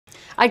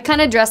I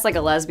kind of dress like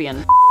a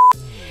lesbian.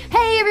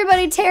 Hey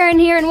everybody, Taryn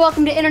here, and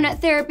welcome to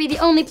Internet Therapy, the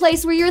only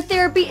place where your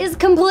therapy is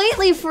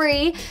completely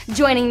free.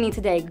 Joining me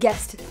today,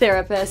 guest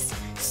therapist,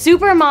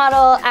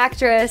 supermodel,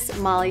 actress,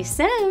 Molly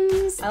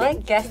Sims. I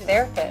like guest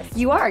therapist.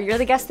 You are, you're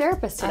the guest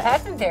therapist today. I've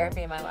had some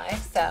therapy in my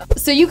life, so.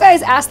 So you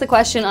guys asked the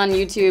question on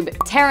YouTube,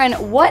 Taryn,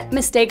 what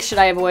mistakes should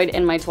I avoid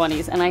in my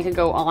 20s? And I could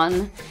go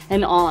on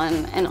and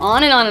on and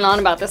on and on and on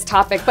about this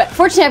topic, but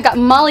fortunately I've got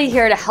Molly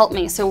here to help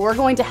me, so we're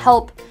going to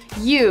help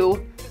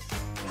you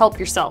help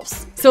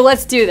yourselves. So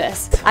let's do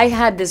this. I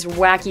had this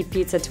wacky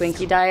pizza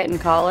Twinkie diet in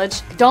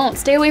college. Don't,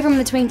 stay away from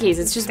the Twinkies,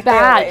 it's just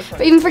bad.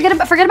 But even forget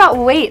about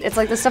weight. It's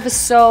like this stuff is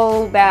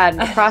so bad.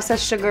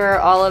 Processed sugar,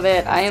 all of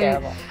it.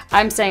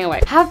 I'm staying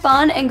away. Have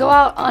fun and go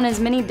out on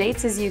as many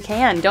dates as you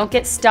can. Don't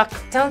get stuck.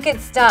 Don't get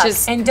stuck.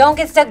 And don't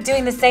get stuck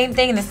doing the same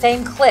thing in the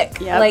same clique.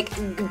 Yep.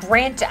 Like,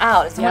 branch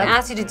out. If someone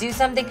asks you to do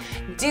something,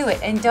 do it.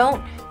 And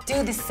don't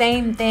do the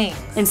same thing.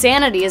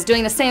 Insanity is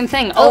doing the same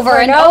thing over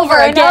and over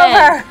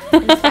again.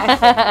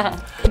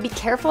 Be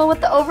careful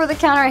with the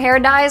over-the-counter hair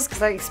dyes,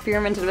 because I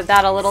experimented with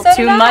that a little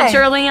too much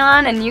early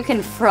on, and you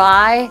can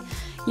fry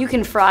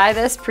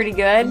this pretty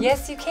good.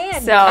 Yes, you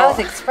can. So I was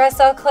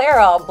espresso,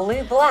 clairol,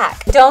 blue,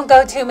 black. Don't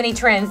go too many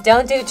trends.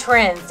 Don't do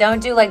trends.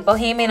 Don't do like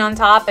bohemian on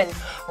top and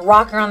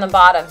rocker on the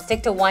bottom.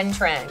 Stick to one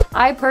trend.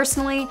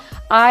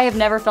 I have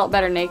never felt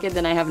better naked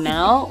than I have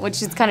now,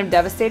 which is kind of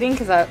devastating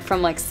because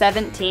from like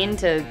 17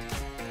 to,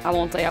 I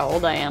won't say how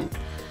old I am,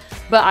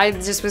 but I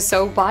just was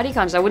so body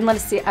conscious. I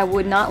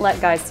would not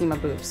let guys see my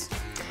boobs.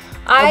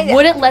 I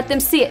wouldn't let them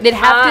see it. They'd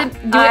have to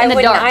do it in the dark. I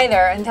wouldn't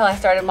either until I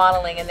started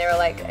modeling, and they were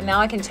like, now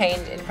I can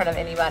change in front of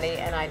anybody,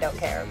 and I don't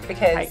care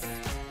because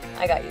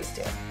I got used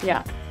to it.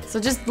 Yeah. So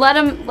just let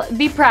them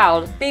be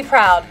proud. Be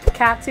proud.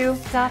 Katsu.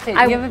 Stop it.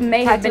 I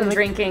may have been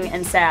drinking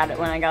and sad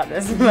when I got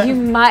this. You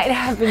might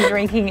have been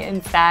drinking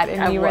and sad,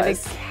 and you were the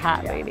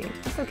cat lady.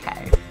 It's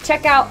okay.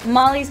 Check out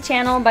Molly's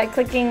channel by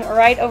clicking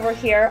right over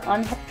here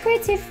on her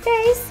pretty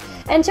face.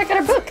 And check out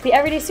her book, The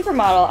Everyday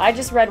Supermodel. I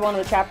just read one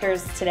of the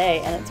chapters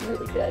today, and it's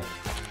really good.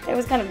 It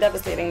was kind of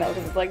devastating though,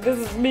 because it's like, this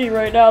is me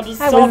right now, just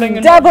sobbing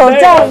in my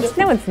bed.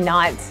 No, it's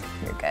not.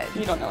 You're good.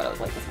 You don't know what I was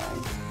like this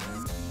morning.